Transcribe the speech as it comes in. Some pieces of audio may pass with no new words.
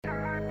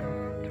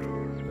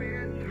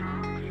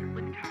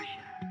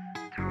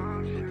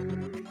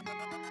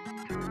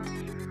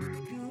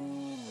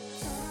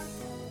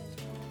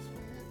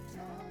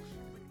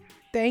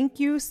Thank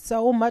you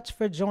so much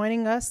for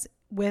joining us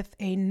with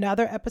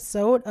another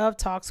episode of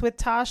Talks with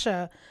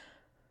Tasha.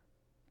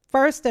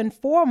 First and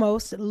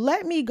foremost,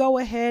 let me go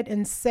ahead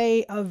and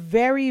say a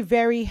very,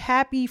 very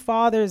happy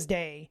Father's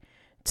Day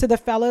to the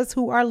fellas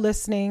who are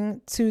listening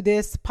to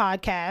this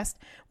podcast,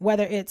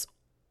 whether it's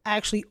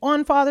actually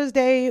on Father's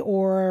Day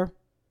or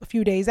a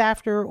few days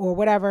after or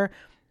whatever.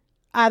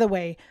 Either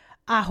way,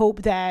 I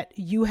hope that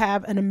you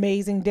have an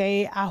amazing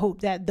day. I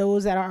hope that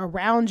those that are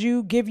around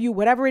you give you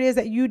whatever it is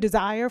that you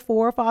desire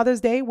for Father's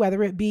Day,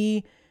 whether it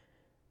be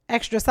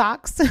extra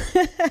socks,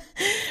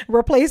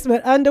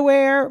 replacement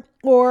underwear,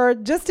 or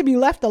just to be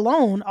left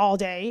alone all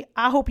day.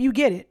 I hope you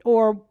get it,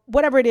 or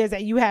whatever it is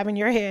that you have in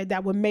your head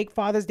that would make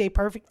Father's Day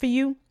perfect for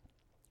you.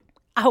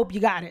 I hope you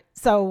got it.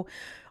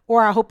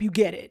 Or I hope you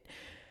get it.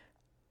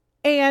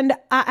 And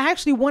I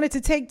actually wanted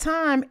to take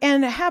time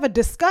and have a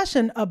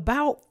discussion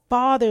about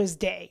Father's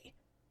Day,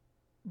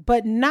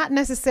 but not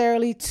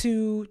necessarily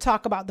to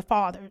talk about the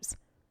fathers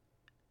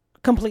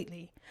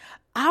completely.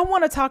 I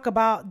want to talk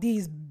about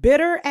these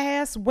bitter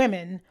ass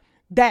women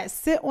that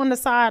sit on the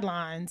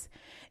sidelines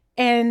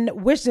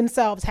and wish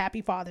themselves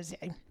happy Father's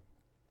Day.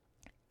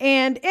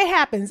 And it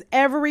happens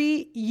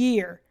every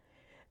year.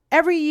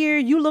 Every year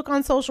you look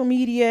on social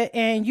media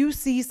and you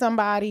see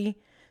somebody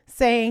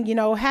saying,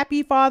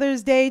 happy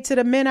Father's Day to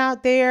the men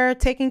out there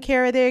taking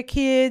care of their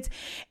kids,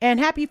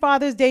 and happy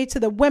Father's Day to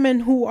the women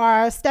who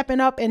are stepping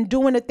up and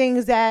doing the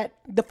things that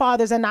the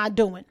fathers are not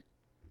doing.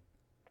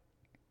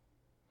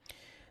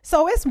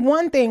 So it's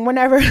one thing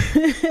whenever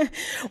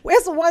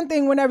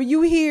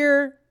you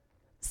hear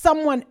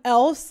someone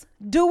else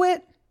do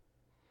it,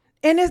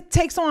 and it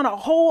takes on a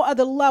whole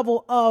other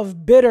level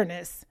of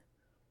bitterness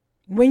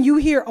when you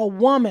hear a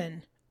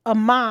woman, a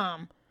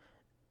mom,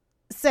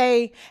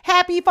 say,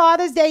 happy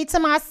Father's Day to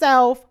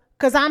myself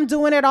because I'm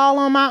doing it all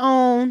on my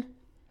own.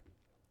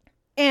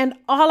 And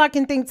all I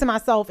can think to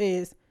myself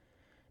is,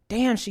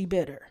 damn, she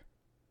bitter.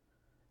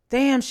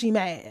 Damn, she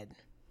mad.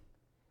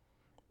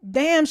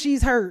 Damn,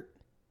 she's hurt.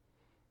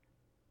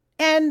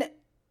 And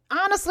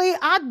honestly,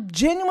 I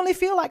genuinely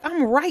feel like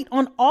I'm right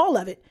on all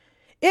of it.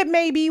 It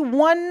may be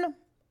one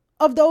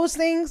of those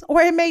things,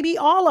 or it may be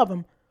all of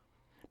them.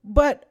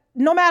 But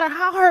no matter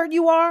how hurt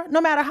you are, no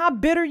matter how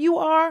bitter you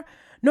are,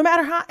 no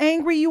matter how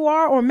angry you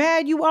are or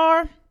mad you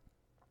are,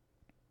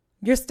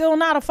 you're still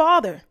not a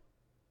father.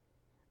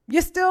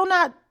 You're still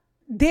not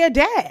their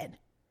dad.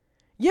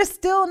 You're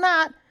still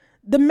not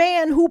the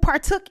man who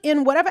partook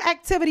in whatever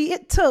activity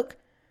it took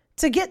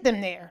to get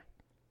them there.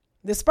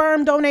 The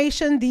sperm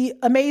donation, the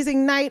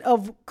amazing night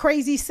of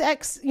crazy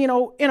sex, in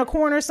a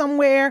corner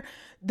somewhere,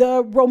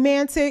 the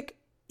romantic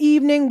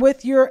evening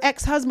with your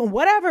ex-husband,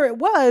 whatever it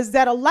was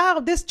that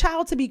allowed this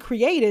child to be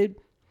created,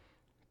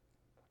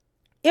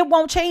 it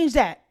won't change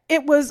that.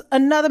 It was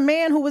another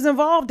man who was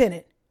involved in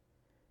it.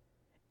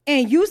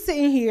 And you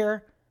sitting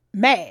here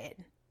mad.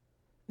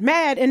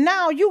 And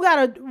now you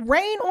got to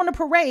rain on the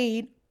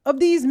parade of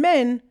these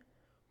men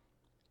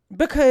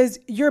because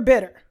you're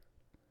bitter.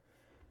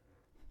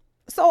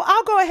 So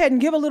I'll go ahead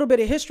and give a little bit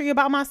of history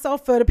about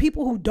myself for the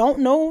people who don't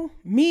know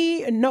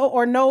me and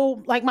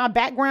know like my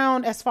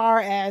background as far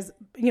as,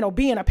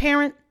 being a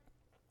parent.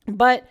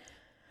 But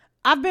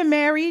I've been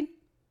married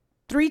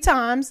 3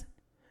 times.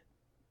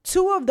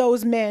 2 of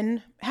those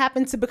men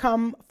happened to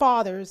become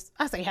fathers.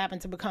 I say happen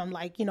to become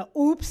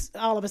oops,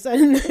 all of a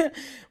sudden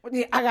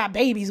I got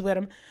babies with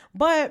them.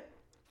 But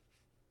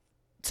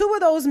 2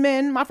 of those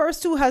men, my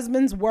first 2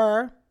 husbands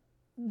are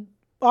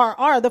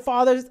the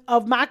fathers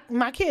of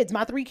my kids,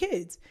 my 3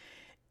 kids.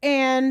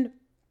 And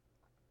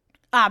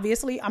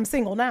obviously I'm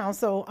single now,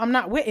 so I'm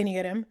not with any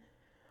of them.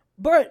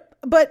 But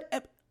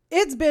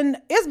it's been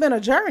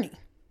a journey.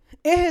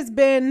 It has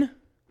been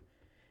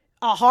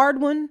a hard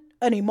one,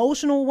 an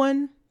emotional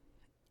one,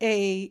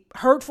 a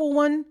hurtful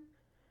one.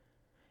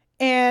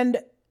 And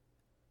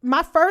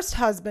my first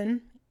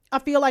husband, I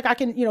feel like I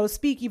can,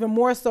 speak even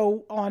more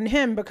so on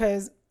him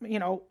because,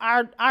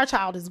 our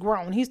child is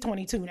grown. He's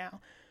 22 now.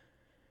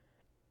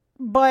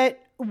 But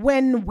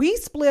when we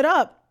split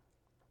up,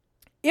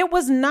 it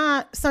was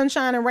not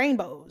sunshine and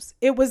rainbows.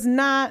 It was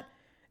not,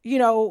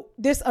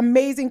 this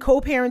amazing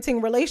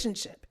co-parenting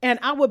relationship. And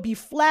I would be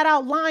flat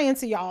out lying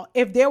to y'all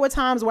if there were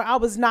times where I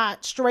was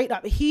not straight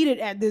up heated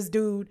at this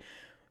dude,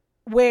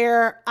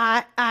 where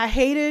I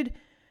hated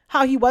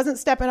how he wasn't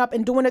stepping up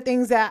and doing the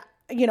things that,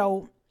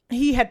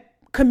 he had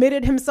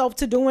committed himself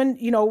to doing,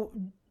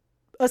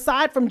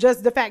 aside from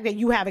just the fact that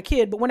you have a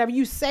kid. But whenever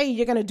you say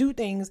you're going to do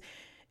things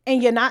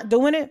and you're not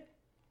doing it,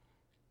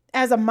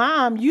 as a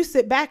mom, you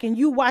sit back and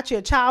you watch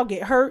your child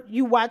get hurt.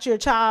 You watch your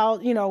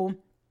child,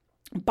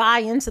 buy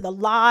into the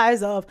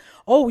lies of,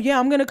 oh yeah,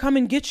 I'm going to come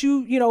and get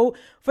you,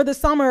 for the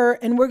summer,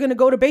 and we're going to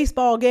go to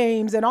baseball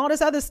games and all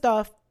this other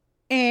stuff.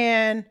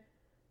 And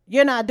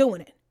you're not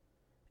doing it.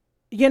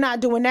 You're not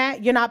doing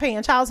that. You're not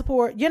paying child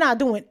support. You're not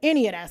doing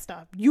any of that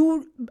stuff.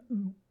 You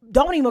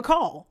don't even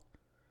call.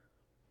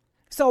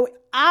 So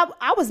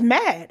I was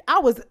mad. I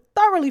was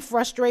thoroughly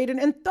frustrated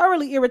and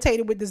thoroughly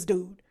irritated with this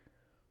dude.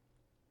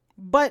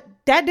 But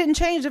that didn't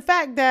change the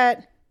fact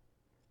that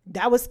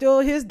That was still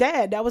his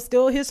dad. That was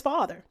still his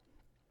father.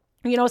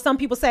 You know, some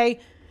people say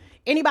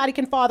anybody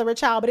can father a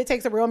child, but it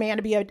takes a real man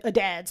to be a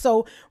dad.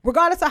 So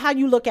regardless of how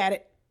you look at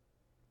it,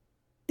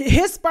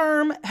 his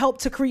sperm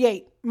helped to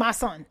create my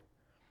son.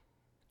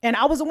 And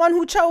I was the one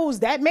who chose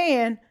that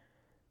man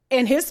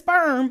and his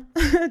sperm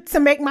to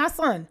make my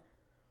son.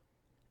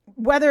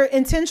 Whether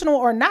intentional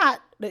or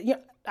not,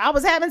 I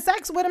was having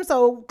sex with him,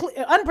 so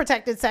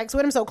unprotected sex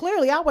with him. So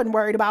clearly I wasn't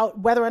worried about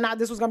whether or not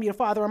this was going to be the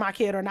father of my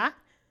kid or not.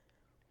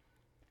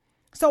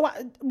 So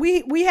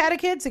we had a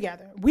kid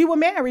together. We were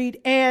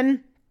married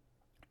and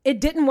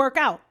it didn't work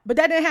out. But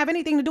that didn't have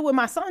anything to do with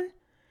my son.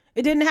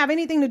 It didn't have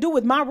anything to do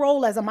with my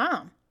role as a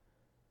mom.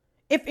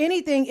 If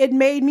anything, it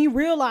made me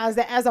realize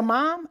that as a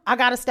mom, I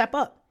got to step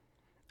up.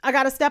 I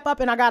got to step up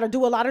and I got to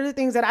do a lot of the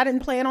things that I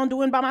didn't plan on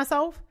doing by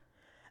myself.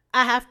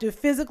 I have to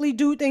physically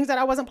do things that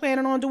I wasn't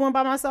planning on doing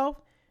by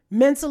myself.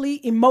 Mentally,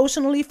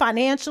 emotionally,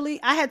 financially.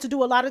 I had to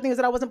do a lot of things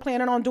that I wasn't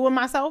planning on doing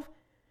myself.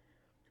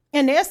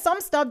 And there's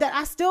some stuff that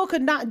I still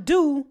could not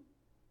do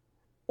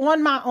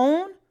on my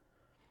own.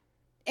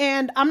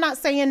 And I'm not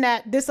saying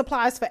that this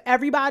applies for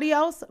everybody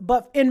else,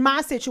 but in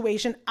my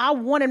situation, I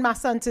wanted my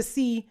son to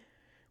see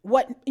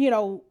what,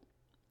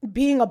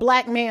 being a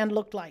black man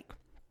looked like.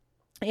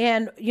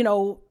 And,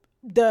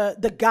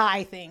 the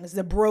guy things,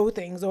 the bro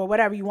things, or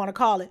whatever you want to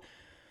call it.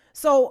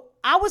 So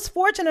I was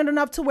fortunate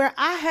enough to where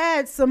I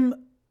had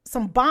some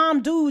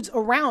bomb dudes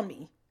around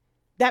me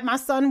that my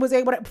son was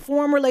able to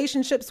form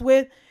relationships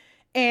with.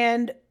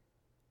 And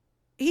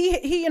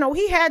he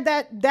had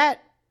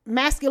that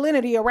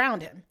masculinity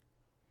around him.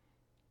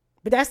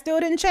 But that still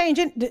didn't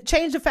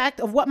change the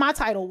fact of what my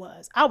title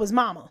was. I was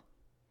mama.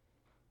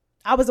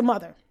 I was a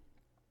mother.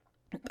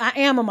 I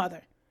am a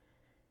mother.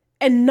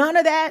 And none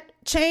of that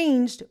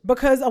changed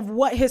because of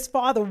what his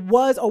father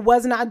was or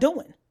was not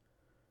doing.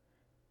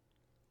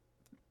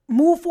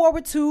 Move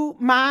forward to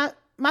my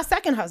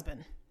second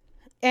husband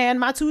and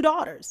my 2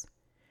 daughters.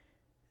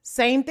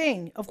 Same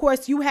thing. Of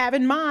course, you have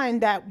in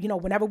mind that,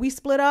 whenever we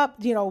split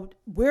up,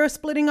 we're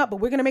splitting up, but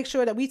we're going to make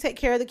sure that we take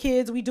care of the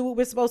kids. We do what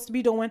we're supposed to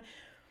be doing.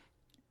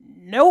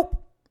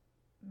 Nope.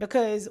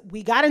 Because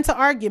we got into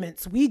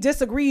arguments. We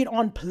disagreed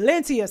on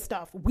plenty of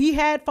stuff. We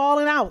had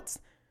falling outs.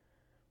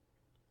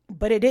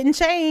 But it didn't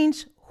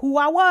change who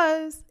I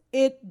was.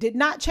 It did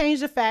not change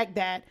the fact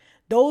that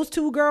those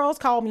 2 girls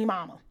called me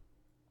mama.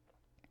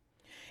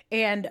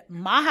 And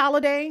my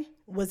holiday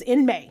was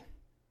in May,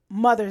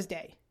 Mother's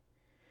Day.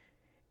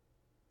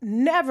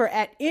 Never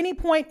at any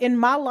point in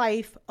my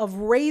life of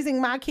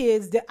raising my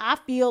kids did I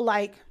feel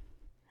like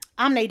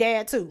I'm their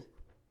dad too.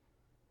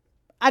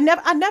 I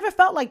never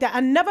felt like that. I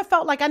never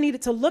felt like I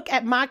needed to look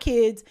at my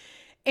kids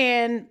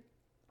and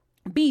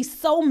be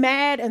so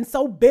mad and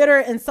so bitter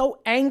and so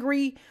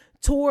angry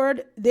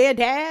toward their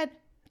dad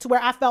to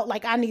where I felt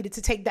like I needed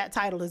to take that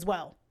title as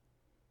well.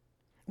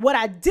 What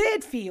I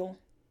did feel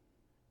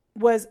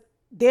was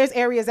there's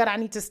areas that I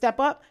need to step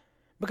up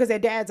because their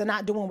dads are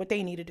not doing what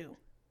they need to do.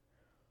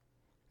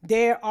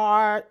 There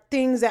are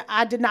things that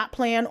I did not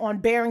plan on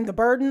bearing the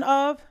burden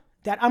of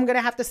that I'm going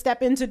to have to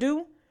step in to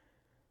do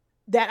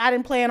that I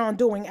didn't plan on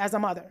doing as a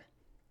mother.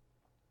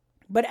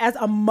 But as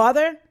a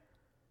mother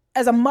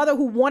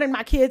who wanted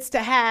my kids to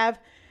have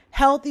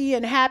healthy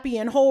and happy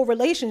and whole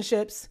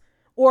relationships,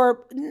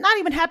 or not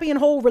even happy and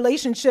whole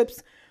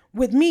relationships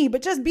with me,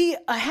 but just be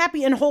a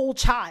happy and whole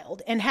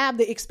child and have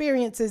the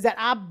experiences that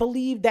I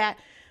believe that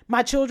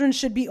my children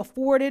should be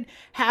afforded,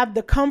 have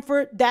the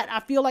comfort that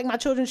I feel like my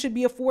children should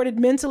be afforded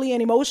mentally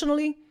and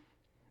emotionally.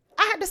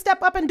 I had to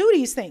step up and do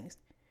these things.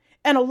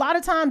 And a lot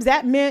of times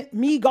that meant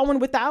me going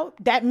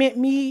without, that meant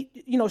me,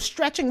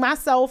 stretching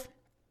myself,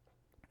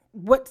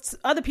 what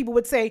other people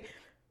would say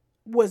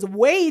was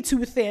way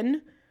too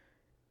thin.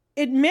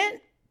 It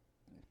meant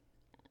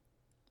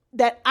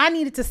that I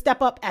needed to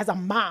step up as a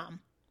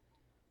mom.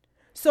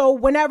 So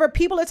whenever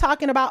people are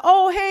talking about,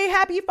 oh, hey,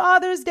 happy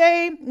Father's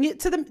Day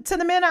to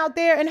the men out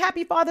there and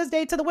happy Father's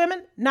Day to the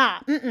women.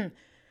 Nah.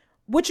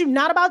 What you're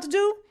not about to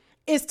do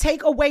is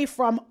take away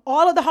from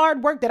all of the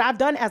hard work that I've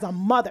done as a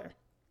mother,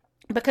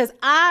 because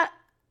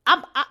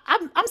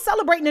I'm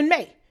celebrating in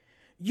May.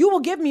 You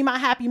will give me my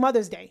happy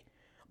Mother's Day,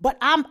 but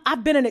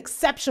I've been an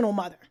exceptional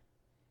mother.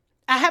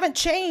 I haven't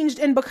changed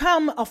and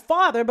become a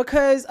father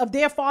because of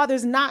their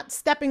fathers not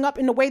stepping up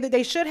in the way that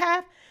they should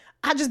have.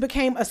 I just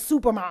became a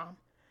super mom.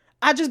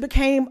 I just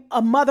became a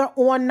mother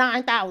on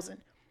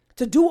 9,000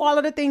 to do all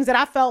of the things that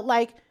I felt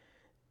like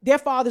their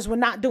fathers were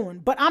not doing.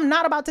 But I'm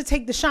not about to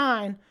take the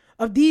shine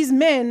of these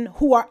men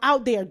who are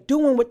out there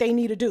doing what they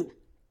need to do.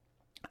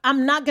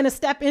 I'm not going to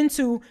step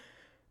into,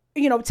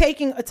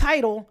 taking a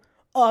title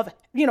of,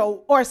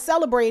 or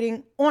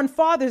celebrating on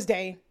Father's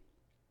Day,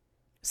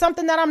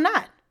 something that I'm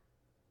not.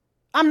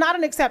 I'm not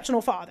an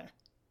exceptional father.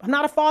 I'm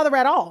not a father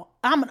at all.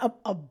 I'm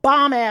a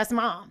bomb-ass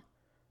mom.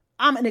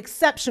 I'm an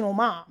exceptional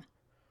mom.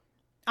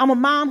 I'm a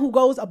mom who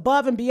goes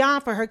above and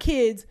beyond for her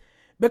kids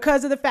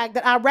because of the fact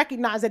that I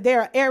recognize that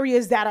there are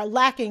areas that are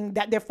lacking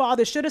that their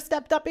father should have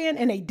stepped up in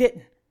and they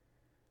didn't.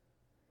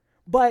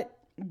 But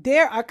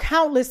there are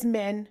countless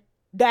men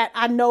that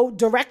I know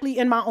directly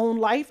in my own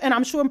life. And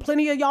I'm sure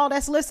plenty of y'all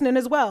that's listening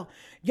as well.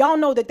 Y'all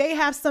know that they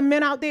have some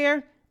men out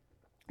there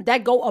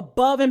that go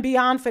above and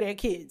beyond for their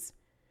kids.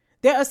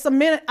 There are some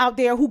men out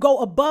there who go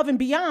above and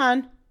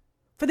beyond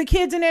for the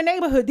kids in their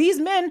neighborhood. These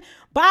men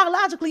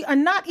biologically are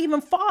not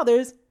even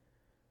fathers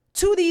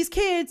to these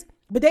kids,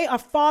 but they are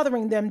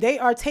fathering them. They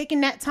are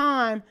taking that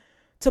time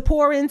to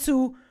pour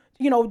into,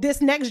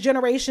 this next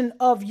generation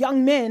of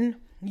young men,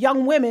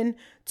 young women,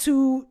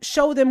 to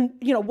show them,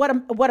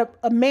 what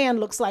a man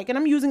looks like. And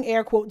I'm using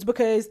air quotes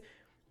because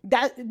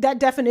that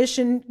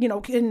definition,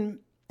 can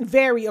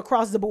vary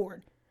across the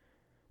board.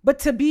 But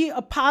to be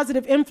a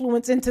positive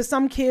influence into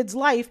some kid's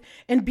life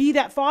and be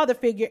that father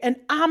figure. And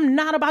I'm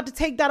not about to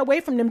take that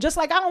away from them. Just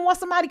like I don't want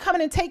somebody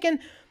coming and taking,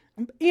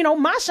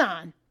 my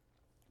shine.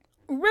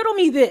 Riddle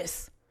me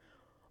this.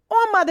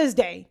 On Mother's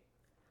Day,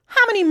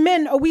 how many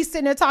men are we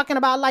sitting there talking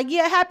about like,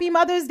 yeah, happy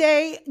Mother's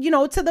Day,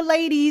 to the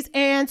ladies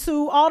and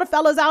to all the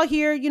fellas out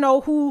here,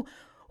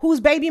 whose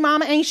baby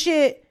mama ain't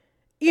shit,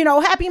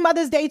 happy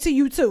Mother's Day to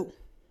you too.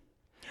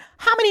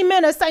 How many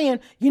men are saying,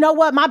 you know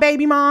what, my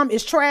baby mom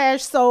is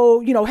trash,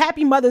 so,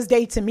 happy Mother's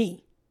Day to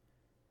me?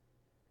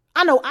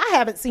 I know I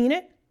haven't seen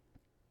it.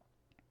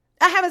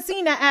 I haven't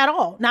seen that at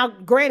all. Now,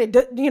 granted,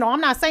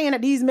 I'm not saying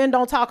that these men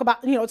don't talk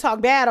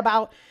bad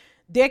about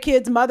their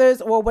kids'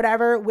 mothers or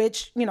whatever,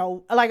 which,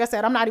 like I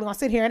said, I'm not even gonna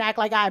sit here and act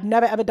like I've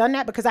never ever done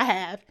that, because I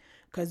have.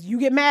 Because you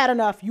get mad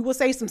enough, you will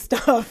say some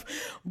stuff.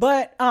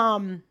 But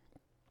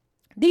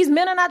these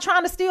men are not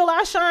trying to steal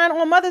our shine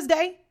on Mother's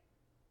Day.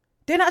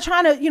 They're not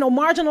trying to,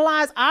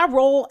 marginalize our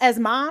role as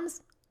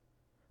moms.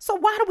 So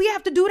why do we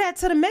have to do that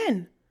to the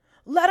men?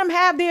 Let them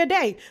have their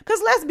day.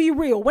 Because let's be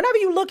real. Whenever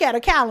you look at a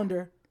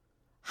calendar,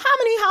 how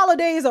many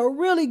holidays are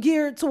really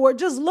geared toward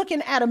just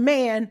looking at a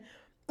man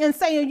and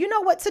saying, you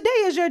know what, today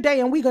is your day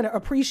and we're going to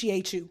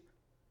appreciate you.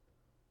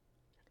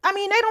 I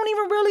mean, they don't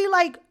even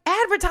really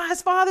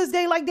advertise Father's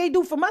Day like they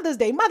do for Mother's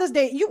Day. Mother's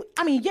Day, you're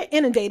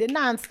inundated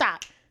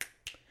nonstop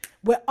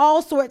with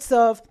all sorts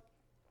of,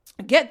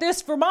 get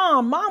this for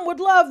mom. Mom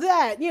would love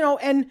that,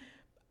 and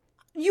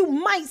you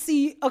might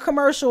see a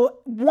commercial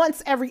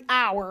once every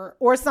hour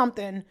or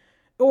something,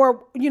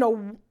 or,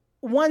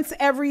 once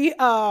every,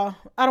 I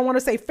don't want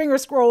to say finger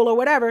scroll or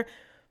whatever,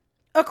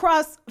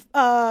 across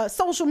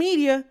social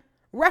media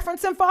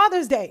referencing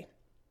Father's Day.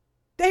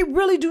 They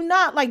really do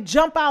not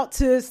jump out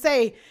to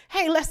say,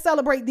 hey, let's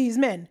celebrate these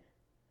men.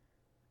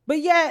 But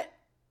yet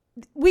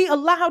we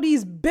allow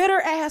these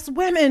bitter ass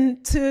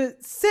women to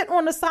sit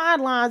on the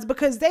sidelines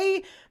because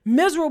they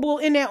miserable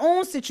in their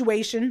own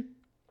situation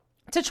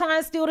to try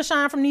and steal the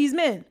shine from these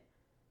men.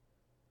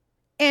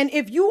 And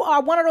if you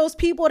are one of those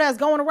people that's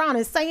going around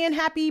and saying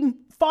happy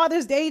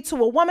Father's Day to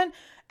a woman,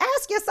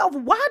 ask yourself,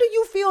 why do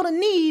you feel the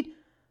need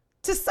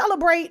to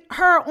celebrate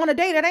her on a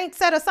day that ain't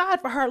set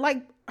aside for her?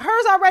 Like,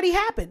 hers already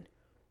happened.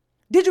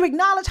 Did you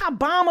acknowledge how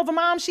bomb of a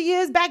mom she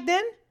is back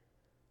then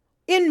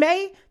in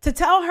May to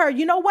tell her,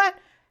 you know what?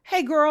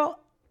 Hey, girl,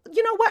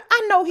 you know what?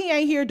 I know he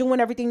ain't here doing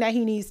everything that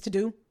he needs to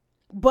do,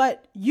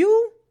 but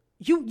you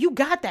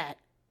got that.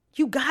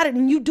 You got it,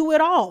 and you do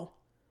it all.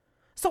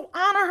 So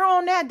honor her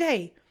on that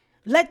day.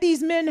 Let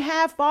these men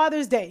have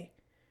Father's Day.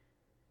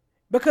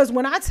 Because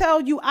when I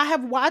tell you, I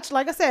have watched,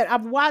 like I said,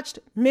 I've watched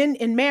men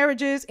in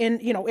marriages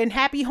and, in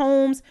happy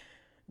homes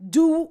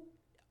do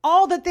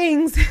all the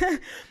things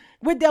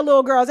with their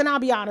little girls. And I'll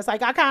be honest, I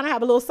kind of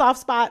have a little soft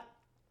spot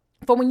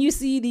for when you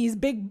see these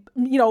big,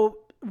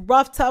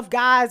 rough, tough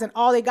guys and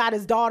all they got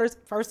is daughters.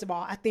 First of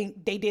all, I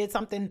think they did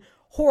something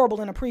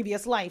horrible in a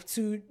previous life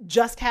to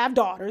just have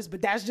daughters,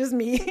 but that's just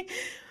me.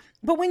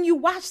 But when you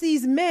watch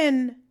these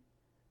men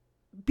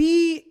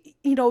be,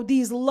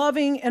 these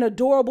loving and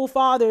adorable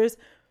fathers,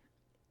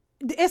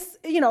 it's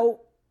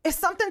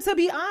something to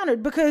be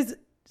honored, because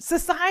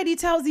society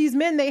tells these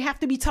men they have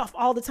to be tough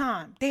all the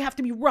time. They have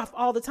to be rough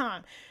all the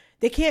time.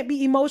 They can't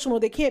be emotional.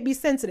 They can't be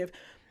sensitive.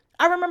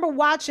 I remember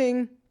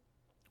watching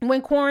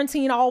when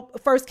quarantine all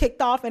first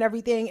kicked off and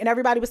everything, and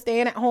everybody was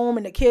staying at home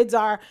and the kids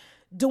are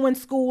doing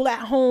school at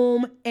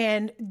home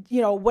and,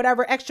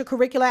 whatever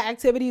extracurricular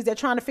activities, they're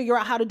trying to figure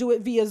out how to do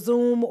it via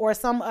Zoom or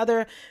some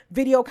other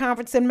video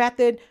conferencing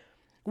method.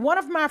 One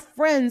of my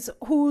friends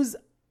whose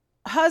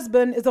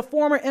husband is a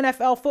former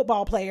NFL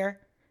football player.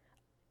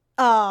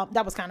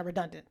 That was kind of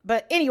redundant.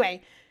 But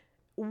anyway,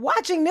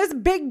 watching this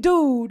big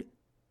dude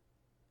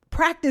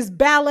practice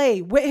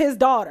ballet with his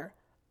daughter.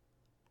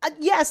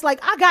 Yes,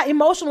 I got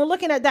emotional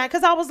looking at that,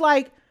 because I was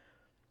like,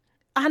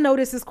 I know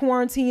this is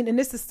quarantine and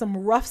this is some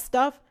rough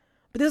stuff,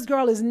 but this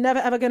girl is never,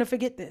 ever going to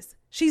forget this.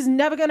 She's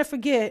never going to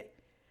forget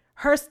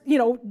her,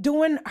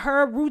 doing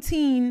her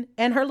routine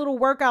and her little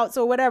workouts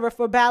or whatever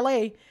for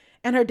ballet,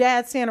 and her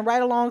dad standing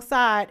right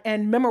alongside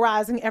and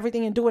memorizing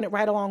everything and doing it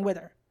right along with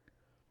her.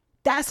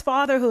 That's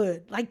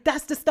fatherhood.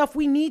 That's the stuff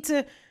we need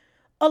to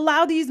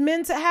allow these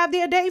men to have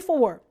their day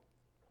for,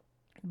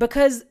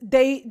 because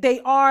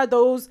they are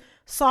those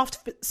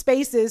soft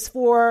spaces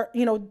for,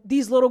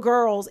 these little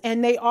girls,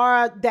 and they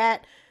are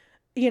that,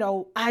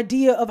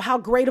 idea of how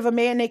great of a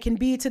man they can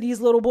be to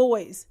these little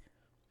boys,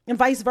 and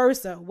vice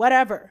versa,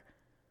 whatever.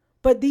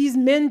 But these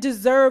men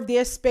deserve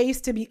their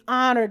space to be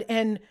honored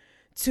and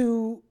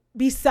to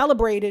be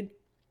celebrated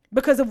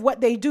because of what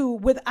they do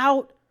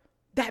without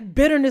that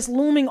bitterness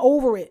looming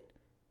over it.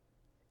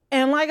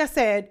 And like I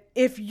said,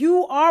 if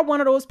you are one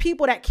of those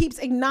people that keeps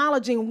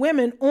acknowledging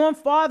women on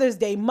Father's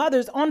Day,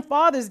 mothers on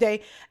Father's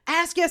Day,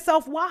 ask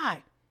yourself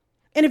why.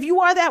 And if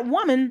you are that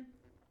woman,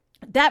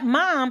 that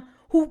mom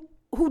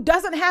who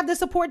doesn't have the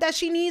support that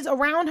she needs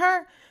around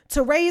her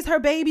to raise her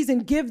babies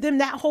and give them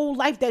that whole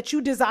life that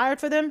you desired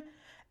for them,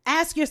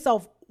 ask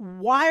yourself,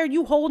 why are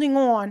you holding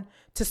on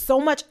to so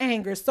much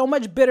anger, so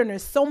much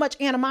bitterness, so much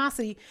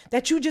animosity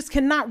that you just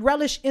cannot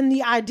relish in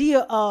the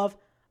idea of,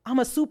 I'm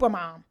a super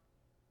mom.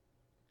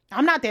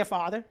 I'm not their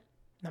father.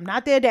 I'm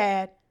not their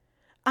dad.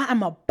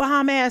 I'm a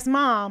bomb ass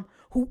mom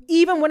who,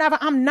 even whenever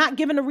I'm not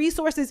given the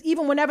resources,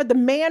 even whenever the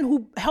man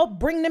who helped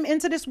bring them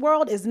into this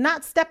world is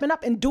not stepping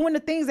up and doing the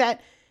things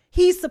that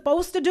he's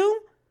supposed to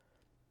do,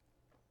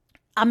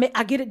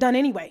 I get it done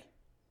anyway.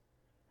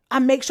 I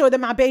make sure that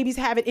my babies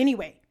have it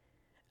anyway.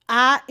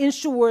 I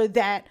ensure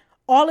that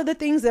all of the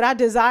things that I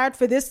desired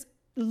for this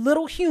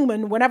little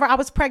human whenever I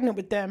was pregnant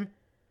with them,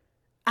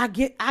 I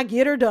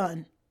get her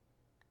done,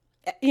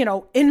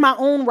 in my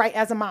own right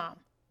as a mom.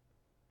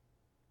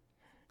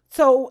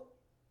 So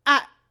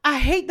I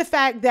hate the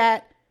fact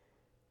that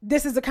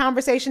this is a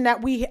conversation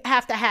that we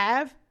have to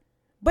have,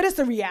 but it's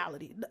a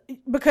reality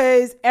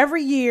because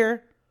every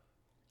year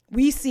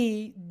we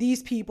see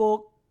these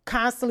people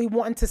constantly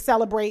wanting to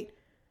celebrate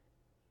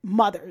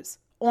mothers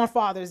on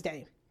Father's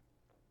Day.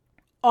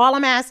 All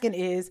I'm asking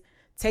is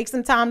take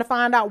some time to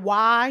find out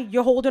why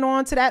you're holding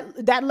on to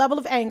that level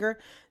of anger.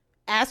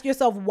 Ask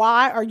yourself,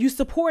 why are you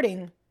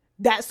supporting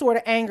that sort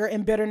of anger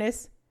and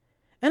bitterness?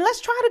 And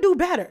let's try to do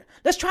better.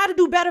 Let's try to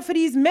do better for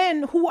these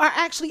men who are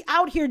actually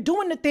out here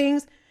doing the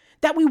things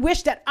that we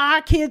wish that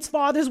our kids'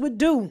 fathers would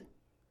do.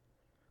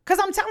 Because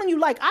I'm telling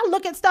you, I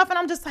look at stuff and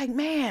I'm just like,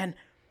 man,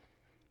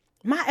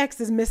 my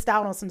exes missed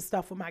out on some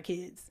stuff with my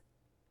kids.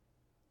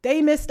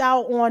 They missed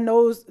out on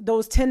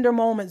those tender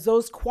moments,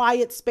 those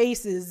quiet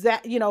spaces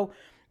that,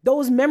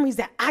 those memories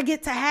that I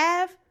get to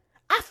have.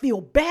 I feel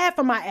bad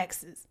for my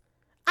exes.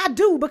 I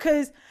do,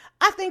 because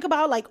I think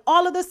about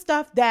all of the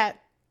stuff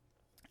that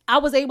I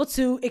was able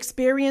to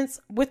experience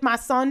with my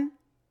son,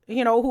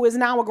 who is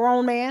now a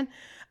grown man.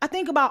 I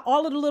think about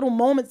all of the little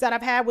moments that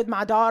I've had with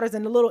my daughters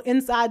and the little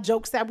inside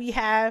jokes that we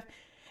have.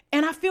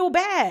 And I feel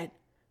bad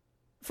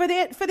for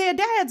their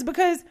dads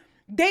because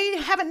they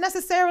haven't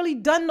necessarily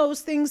done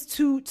those things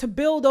to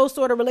build those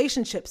sort of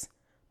relationships.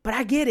 But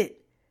I get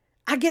it.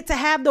 I get to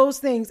have those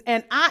things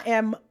and I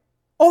am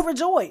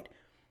overjoyed.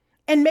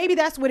 And maybe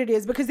that's what it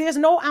is, because there's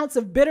no ounce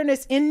of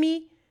bitterness in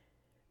me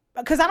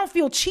because I don't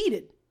feel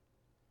cheated.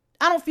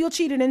 I don't feel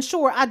cheated. And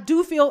sure, I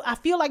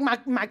feel like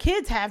my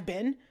kids have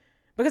been,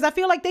 because I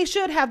feel like they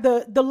should have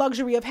the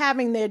luxury of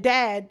having their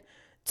dad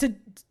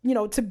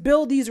to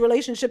build these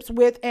relationships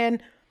with,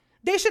 and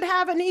they should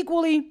have an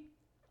equally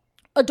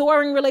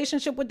adoring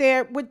relationship with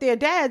their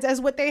dads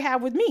as what they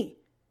have with me.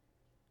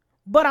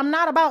 But I'm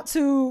not about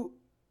to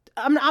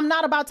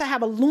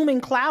have a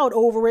looming cloud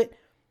over it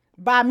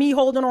by me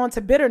holding on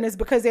to bitterness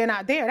because they're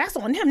not there. That's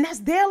on them. That's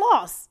their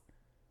loss.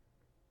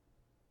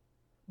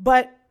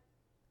 But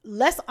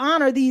let's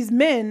honor these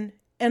men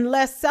and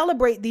let's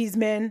celebrate these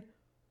men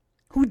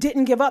who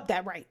didn't give up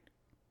that right,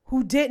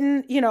 who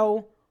didn't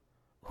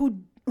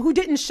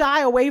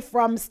shy away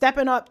from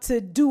stepping up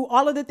to do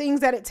all of the things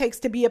that it takes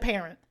to be a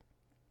parent.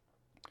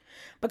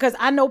 Because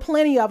I know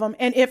plenty of them.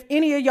 And if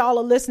any of y'all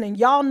are listening,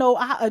 y'all know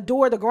I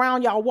adore the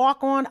ground y'all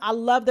walk on. I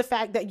love the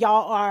fact that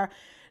y'all are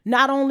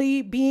not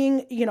only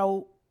being,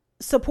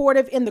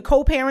 supportive in the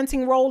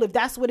co-parenting role, if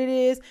that's what it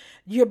is,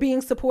 you're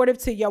being supportive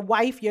to your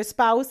wife, your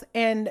spouse,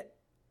 and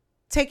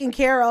taking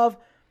care of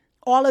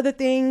all of the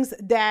things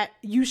that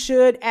you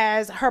should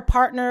as her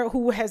partner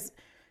who has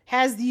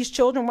these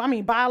children. I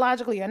mean,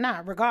 biologically or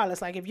not,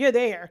 regardless. If you're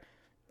there,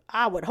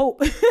 I would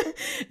hope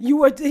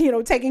you are,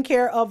 taking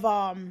care of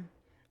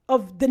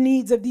the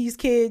needs of these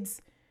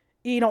kids,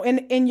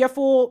 in your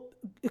full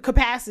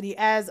capacity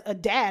as a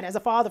dad, as a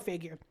father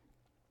figure.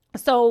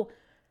 So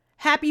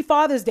happy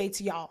Father's Day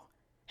to y'all.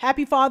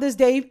 Happy Father's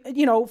Day,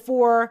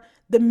 for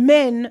the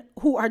men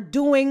who are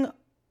doing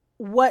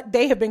what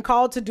they have been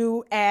called to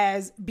do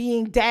as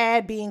being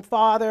dad, being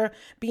father,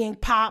 being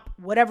pop,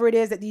 whatever it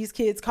is that these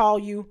kids call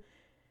you.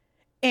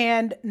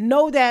 And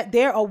know that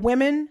there are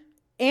women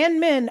and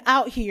men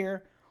out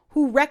here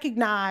who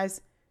recognize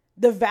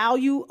the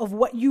value of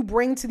what you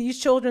bring to these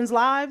children's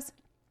lives.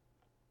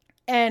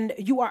 And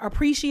you are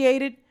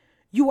appreciated,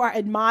 you are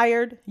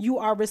admired, you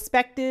are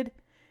respected.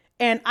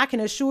 And I can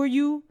assure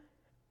you,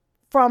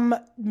 from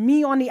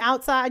me on the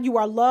outside, you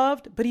are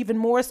loved, but even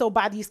more so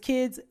by these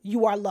kids,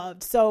 you are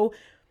loved. So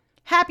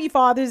happy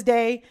Father's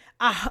Day.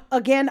 I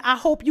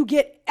hope you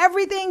get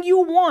everything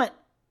you want,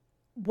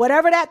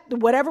 whatever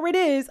it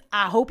is.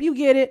 I hope you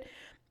get it.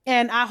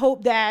 And I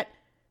hope that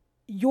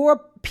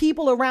your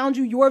people around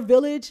you, your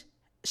village,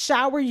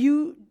 shower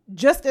you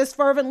just as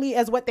fervently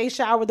as what they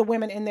shower the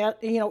women in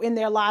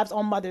their lives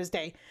on Mother's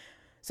Day.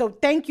 So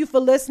thank you for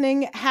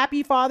listening.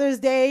 Happy Father's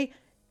Day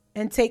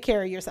and take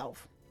care of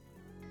yourself.